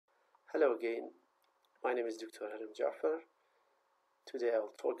Hello again, my name is Dr. Halim Jaffer. Today I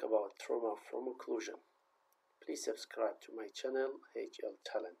will talk about trauma from occlusion. Please subscribe to my channel HL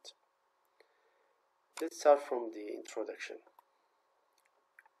Talent. Let's start from the introduction.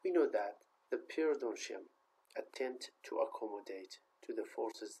 We know that the periodontium attempts to accommodate to the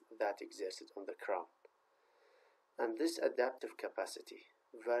forces that exerted on the crown, and this adaptive capacity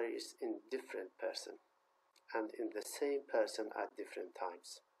varies in different person and in the same person at different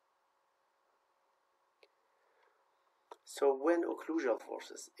times. So when occlusal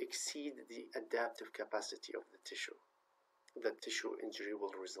forces exceed the adaptive capacity of the tissue injury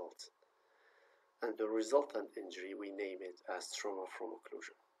will result. And the resultant injury, we name it as trauma from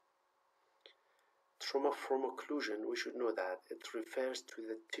occlusion. Trauma from occlusion, we should know that it refers to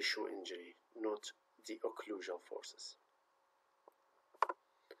the tissue injury, not the occlusal forces.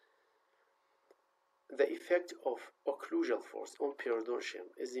 The effect of occlusal force on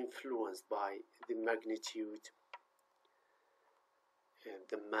periodontium is influenced by the magnitude and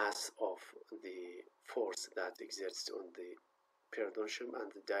the mass of the force that exerts on the periodontium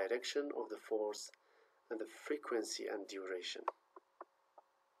and the direction of the force and the frequency and duration.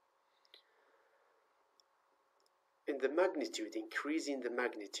 In the magnitude, increasing the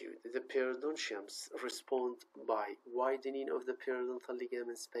magnitude, the periodontiums respond by widening of the periodontal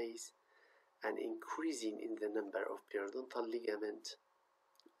ligament space and increasing in the number of periodontal ligament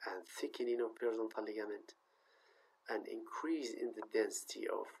and thickening of periodontal ligament and increase in the density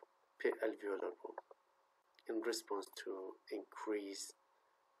of alveolar bone in response to increased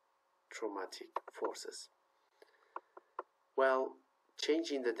traumatic forces. While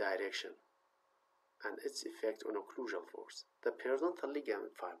changing the direction and its effect on occlusal force, the periodontal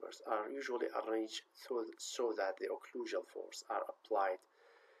ligament fibers are usually arranged so that the occlusal force are applied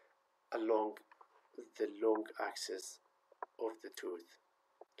along the long axis of the tooth,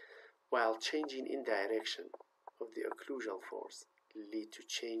 while changing in direction of the occlusal force lead to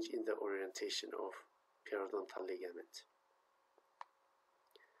change in the orientation of periodontal ligament.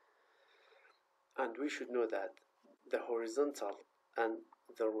 And we should know that the horizontal and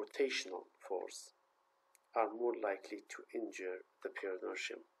the rotational force are more likely to injure the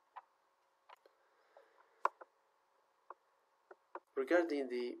periodontium. Regarding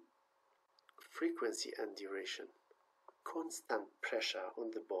the frequency and duration, constant pressure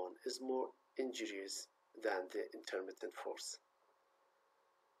on the bone is more injurious than the intermittent force.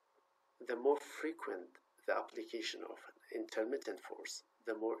 The more frequent the application of an intermittent force,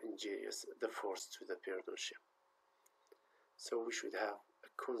 the more injurious the force to the periodontium. So we should have a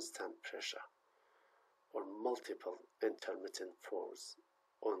constant pressure or multiple intermittent force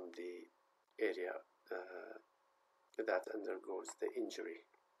on the area that undergoes the injury.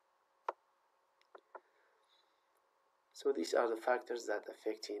 So these are the factors that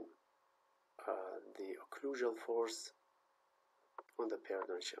affecting the occlusal force on the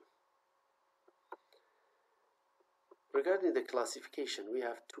periodontium. Regarding the classification, we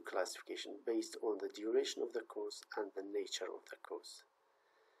have two classifications based on the duration of the cause and the nature of the cause.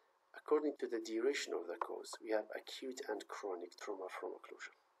 According to the duration of the cause, we have acute and chronic trauma from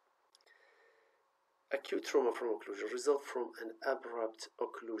occlusion. Acute trauma from occlusion results from an abrupt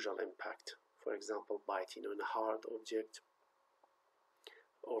occlusal impact, for example, biting on a hard object,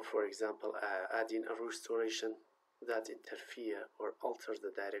 or for example, adding a restoration that interfere or alter the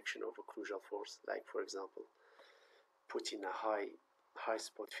direction of occlusal force, like for example, putting a high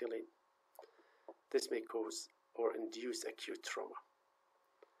spot filling. This may cause or induce acute trauma.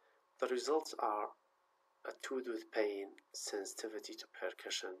 The results are a tooth with pain, sensitivity to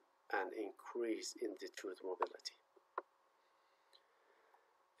percussion, and increase in the tooth mobility.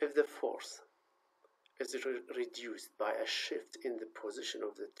 If the force is reduced by a shift in the position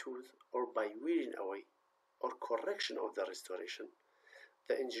of the tooth or by wearing away or correction of the restoration,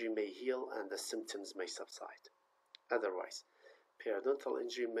 the injury may heal and the symptoms may subside. Otherwise, periodontal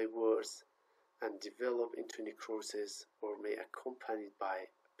injury may worsen and develop into necrosis or may accompanied by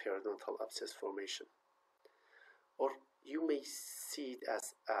periodontal abscess formation. Or you may see it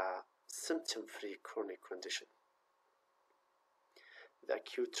as a symptom-free chronic condition. The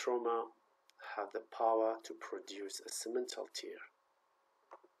acute trauma have the power to produce a cemental tear.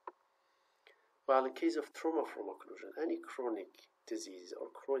 While in case of trauma from occlusion, any chronic disease or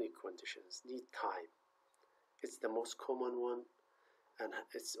chronic conditions need time. It's the most common one and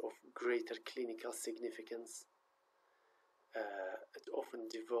it's of greater clinical significance. It often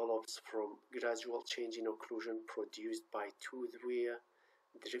develops from gradual change in occlusion produced by tooth wear,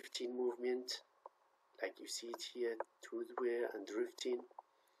 drifting movement, like you see it here, tooth wear and drifting,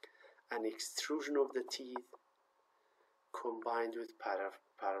 and extrusion of the teeth, combined with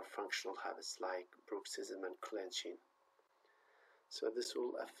parafunctional habits like bruxism and clenching. So this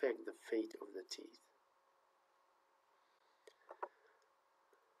will affect the fate of the teeth.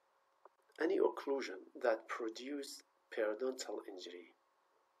 Any occlusion that produces periodontal injury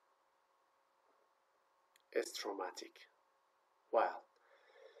is traumatic, while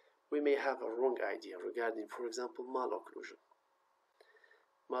we may have a wrong idea regarding, for example, malocclusion.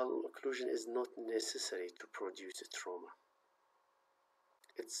 Malocclusion is not necessary to produce a trauma.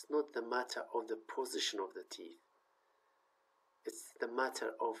 It's not the matter of the position of the teeth. It's the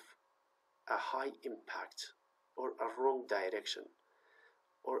matter of a high impact or a wrong direction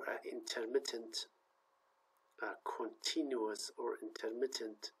or an intermittent, continuous or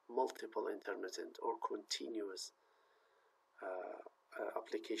intermittent, multiple intermittent or continuous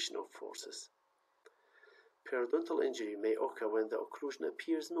application of forces. Periodontal injury may occur when the occlusion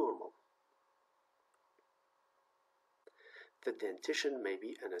appears normal. The dentition may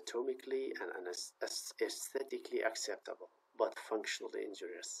be anatomically and aesthetically acceptable, but functionally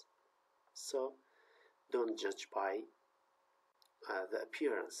injurious. So, don't judge by the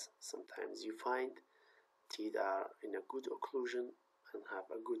appearance. Sometimes you find teeth are in a good occlusion and have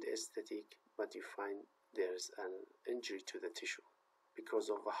a good aesthetic, but you find there's an injury to the tissue because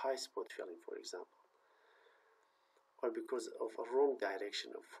of a high spot filling, for example, or because of a wrong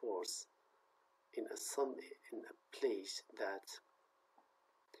direction of force in a place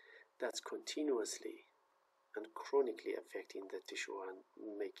that's continuously and chronically affecting the tissue and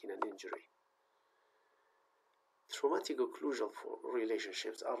making an injury. Traumatic occlusal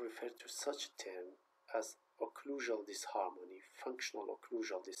relationships are referred to such a term as occlusal disharmony, functional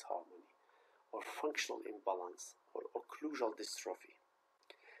occlusal disharmony, or functional imbalance, or occlusal dystrophy.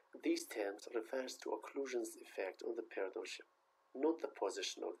 These terms refers to occlusion's effect on the periodontium, not the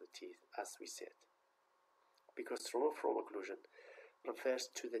position of the teeth, as we said, because trauma from occlusion refers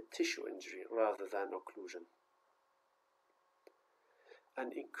to the tissue injury rather than occlusion.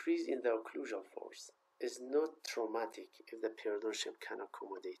 An increase in the occlusal force is not traumatic if the periodontium can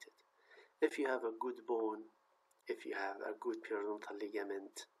accommodate it. If you have a good bone, if you have a good periodontal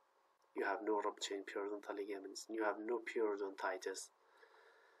ligament, you have no rupture in periodontal ligaments, you have no periodontitis,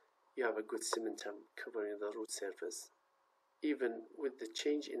 you have a good cementum covering the root surface, even with the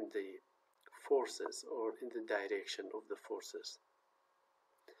change in the forces or in the direction of the forces,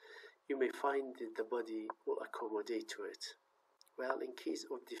 you may find that the body will accommodate to it. Well, in case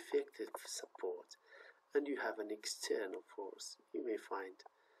of defective support and you have an external force, you may find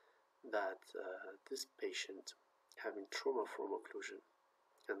that this patient having trauma from occlusion,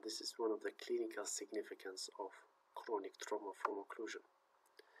 and this is one of the clinical significance of chronic trauma from occlusion,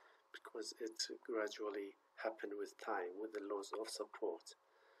 because it gradually happens with time, with the loss of support.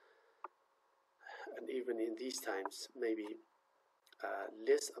 And even in these times, maybe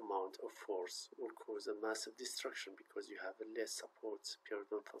less amount of force will cause a massive destruction because you have a less support,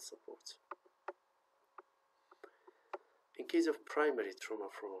 periodontal support. In case of primary trauma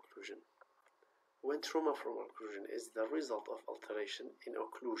from occlusion, when trauma from occlusion is the result of alteration in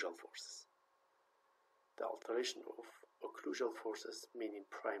occlusal forces, the alteration of occlusal forces meaning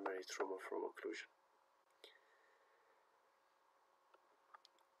primary trauma from occlusion.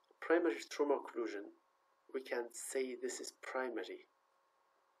 Primary trauma occlusion, we can say this is primary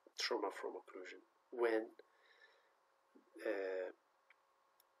trauma from occlusion when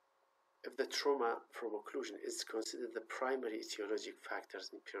if the trauma from occlusion is considered the primary etiologic factors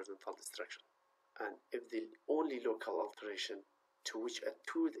in periodontal destruction, and if the only local alteration to which a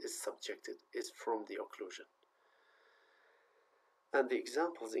tooth is subjected is from the occlusion. And the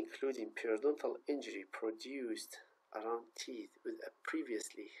examples including periodontal injury produced around teeth with a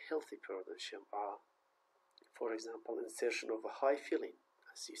previously healthy periodontium are, for example, insertion of a high filling,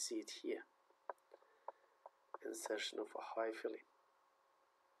 as you see it here. Insertion of a high filling.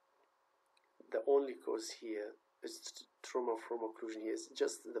 The only cause here is trauma from occlusion here is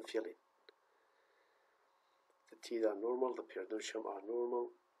just the filling. The teeth are normal, the periodontium are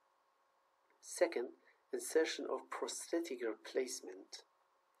normal. Second, insertion of prosthetic replacement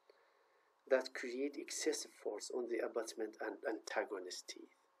that create excessive force on the abutment and antagonist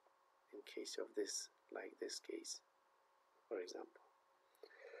teeth, in case of this, like this case, for example.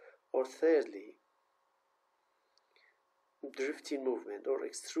 Or thirdly, drifting movement or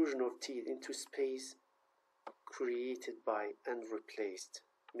extrusion of teeth into space created by and replaced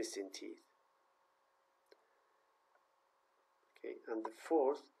missing teeth. Okay, and the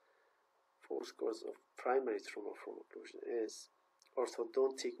fourth cause of primary trauma from occlusion is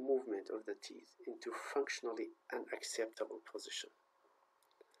orthodontic movement of the teeth into functionally unacceptable position,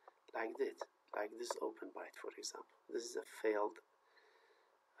 like this open bite, for example. This is a failed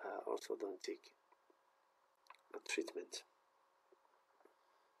orthodontic treatment.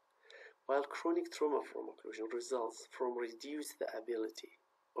 While chronic trauma from occlusion results from reduced the ability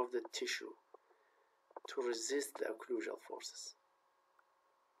of the tissue to resist the occlusal forces,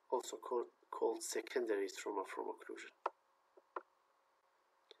 also called secondary trauma from occlusion.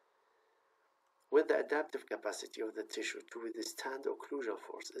 When the adaptive capacity of the tissue to withstand occlusal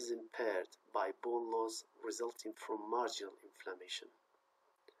force is impaired by bone loss resulting from marginal inflammation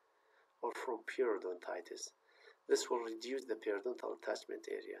or from periodontitis, this will reduce the periodontal attachment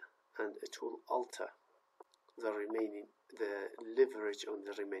area and it will alter the leverage on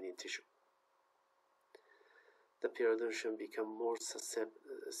the remaining tissue. The periodontium become more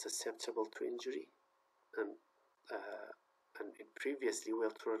susceptible to injury and previously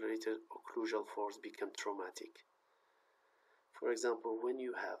well-tolerated occlusal force become traumatic. For example, when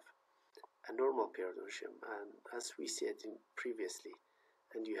you have a normal periodontium, and as we said previously,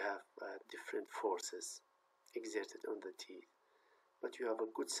 and you have different forces exerted on the teeth, but you have a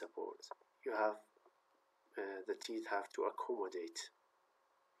good support, you have the teeth have to accommodate.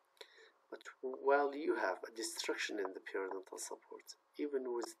 But while you have a destruction in the periodontal support,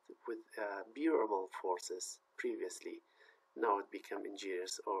 even with bearable forces previously, now it becomes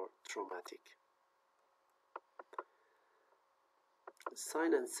injurious or traumatic.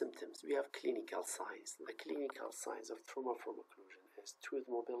 Signs and symptoms. We have clinical signs. The clinical signs of trauma from occlusion is tooth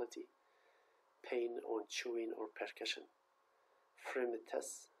mobility, pain on chewing or percussion,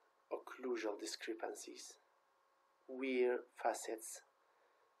 fremitus, occlusal discrepancies, wear facets,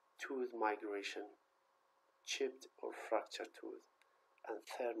 tooth migration, chipped or fractured tooth, and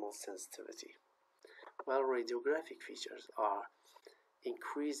thermal sensitivity. While radiographic features are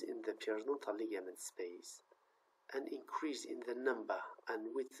increase in the periodontal ligament space and increase in the number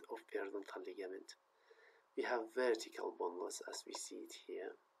and width of periodontal ligament, we have vertical bone loss as we see it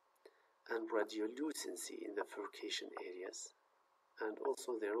here, and radiolucency in the furcation areas, and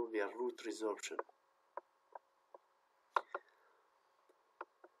also there will be a root resorption.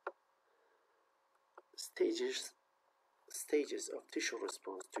 Stages of tissue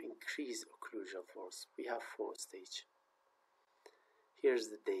response to increase occlusal force. We have 4 stages. Here's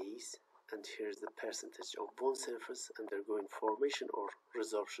the days, and here's the percentage of bone surface undergoing formation or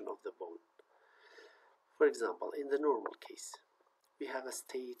resorption of the bone. For example, in the normal case, we have a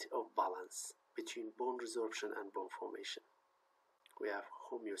state of balance between bone resorption and bone formation. We have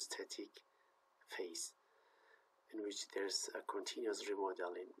homeostatic phase, in which there's a continuous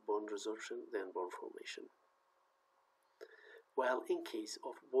remodeling, bone resorption, then bone formation. While in case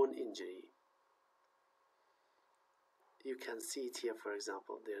of bone injury, you can see it here, for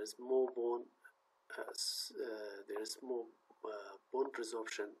example, there is more bone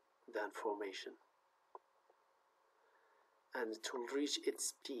resorption than formation, and it will reach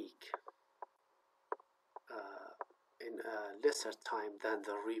its peak in a lesser time than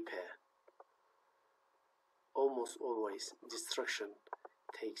the repair. Almost always, destruction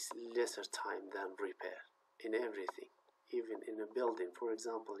takes lesser time than repair in everything, even in a building. For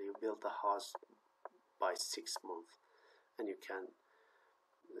example, you build a house by 6 months, and you can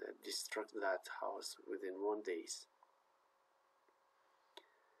destruct that house within 1 day.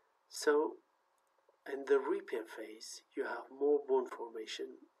 So, in the repair phase, you have more bone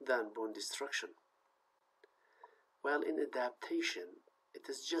formation than bone destruction. While in adaptation, it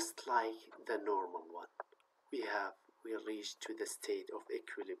is just like the normal one. We reach to the state of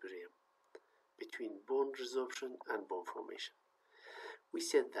equilibrium between bone resorption and bone formation. We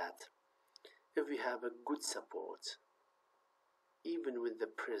said that if we have a good support, even with the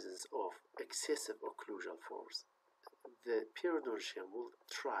presence of excessive occlusal force, the periodontium will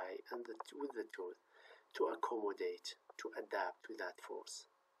try with the tooth to accommodate, to adapt to that force,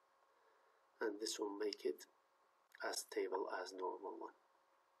 and this will make it as stable as normal one.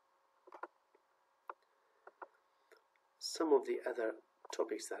 Some of the other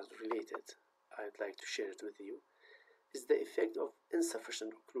topics that are related, I'd like to share it with you, is the effect of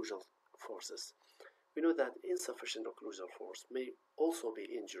insufficient occlusal forces. We know that insufficient occlusal force may also be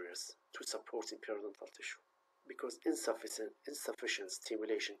injurious to supporting periodontal tissue, because insufficient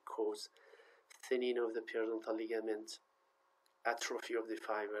stimulation causes thinning of the periodontal ligament, atrophy of the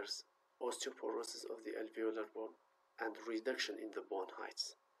fibers, osteoporosis of the alveolar bone, and reduction in the bone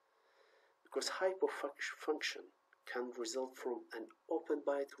heights. Because hypofunction can result from an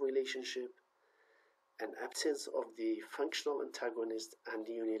open-bite relationship, an absence of the functional antagonist, and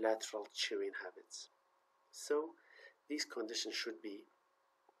unilateral chewing habits. So, these conditions should be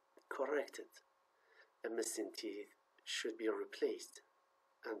corrected. The missing teeth should be replaced,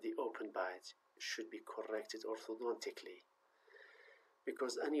 and the open bite should be corrected orthodontically.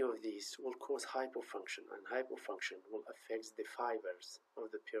 because any of these will cause hypofunction, and hypofunction will affect the fibers of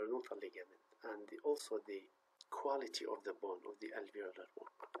the periodontal ligament and also the quality of the bone, of the alveolar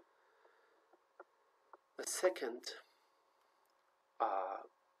bone. The second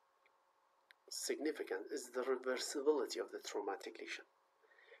significant is the reversibility of the traumatic lesion.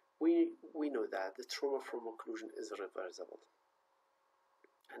 We know that the trauma from occlusion is reversible,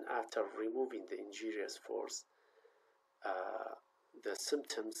 and after removing the injurious force, the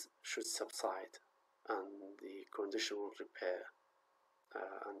symptoms should subside and the condition will repair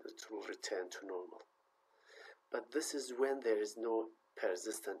and it will return to normal. But this is when there is no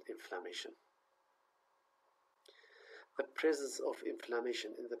persistent inflammation. The presence of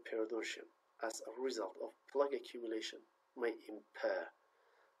inflammation in the periodontium as a result of plaque accumulation may impair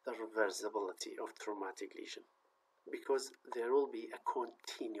the reversibility of traumatic lesion, because there will be a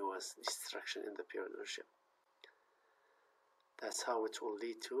continuous destruction in the periodontium. That's how it will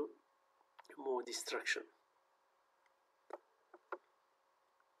lead to more destruction,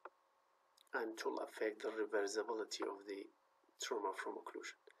 and it will affect the reversibility of the trauma from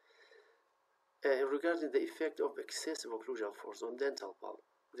occlusion. Regarding the effect of excessive occlusal force on dental pulp,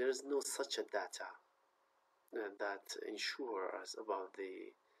 there is no such a data that ensure us about the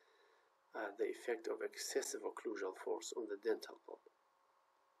effect of excessive occlusal force on the dental pulp.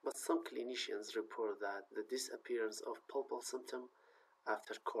 But some clinicians report that the disappearance of pulpal symptom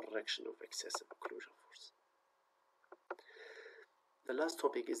after correction of excessive occlusal force. The last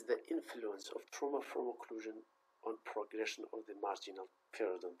topic is the influence of trauma from occlusion on progression of the marginal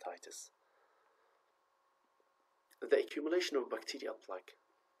periodontitis. The accumulation of bacterial plaque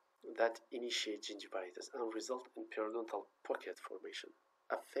that initiate gingivitis and result in periodontal pocket formation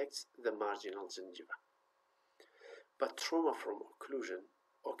affects the marginal gingiva. But trauma from occlusion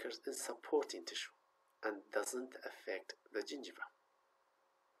occurs in supporting tissue and doesn't affect the gingiva.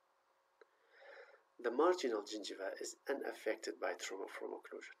 The marginal gingiva is unaffected by trauma from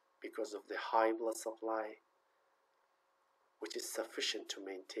occlusion because of the high blood supply, which is sufficient to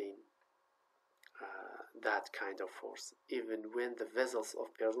maintain that kind of force, even when the vessels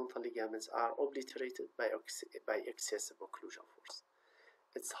of periodontal ligaments are obliterated by excessive occlusal force.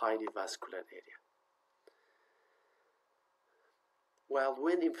 It's highly vascular area. While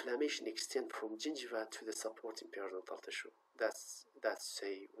when inflammation extends from gingiva to the supporting periodontal tissue, that's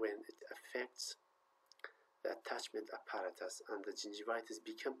say when it affects the attachment apparatus and the gingivitis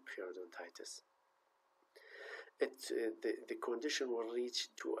become periodontitis. The condition will reach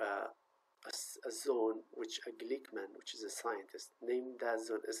to a zone which a Glickman, which is a scientist, named that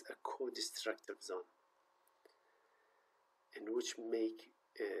zone as a co-destructive zone, in which make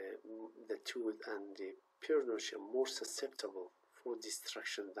the tooth and the periodontium more susceptible for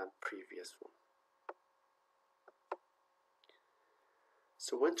destruction than previous one.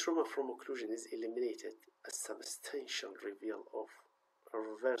 So when trauma from occlusion is eliminated, a substantial reveal of a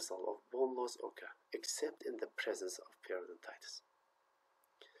reversal of bone loss occur, except in the presence of periodontitis,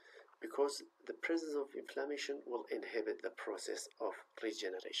 because the presence of inflammation will inhibit the process of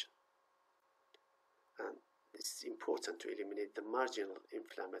regeneration. And it's important to eliminate the marginal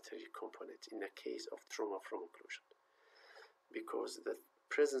inflammatory component in a case of trauma from occlusion, because the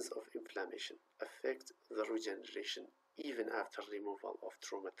presence of inflammation affects the regeneration even after removal of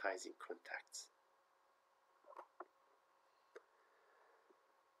traumatizing contacts.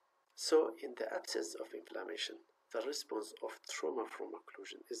 So, in the absence of inflammation, the response of trauma from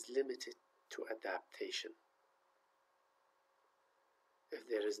occlusion is limited to adaptation. If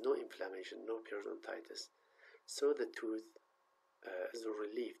there is no inflammation, no periodontitis, so the tooth is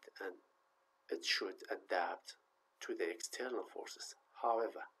relieved and it should adapt to the external forces.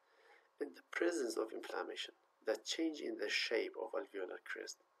 However, in the presence of inflammation, the change in the shape of alveolar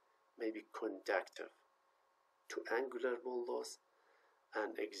crest may be conducive to angular bone loss,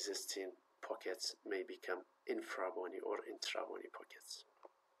 and existing pockets may become infrabony or intrabony pockets.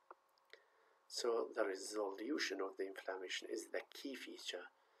 So the resolution of the inflammation is the key feature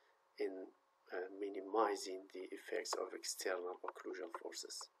in minimizing the effects of external occlusal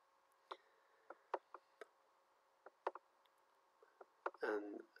forces.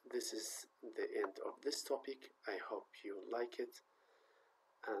 And this is the end of this topic. I hope you like it,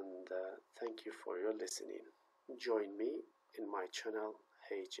 and thank you for your listening. Join me in my channel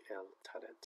HL Talent.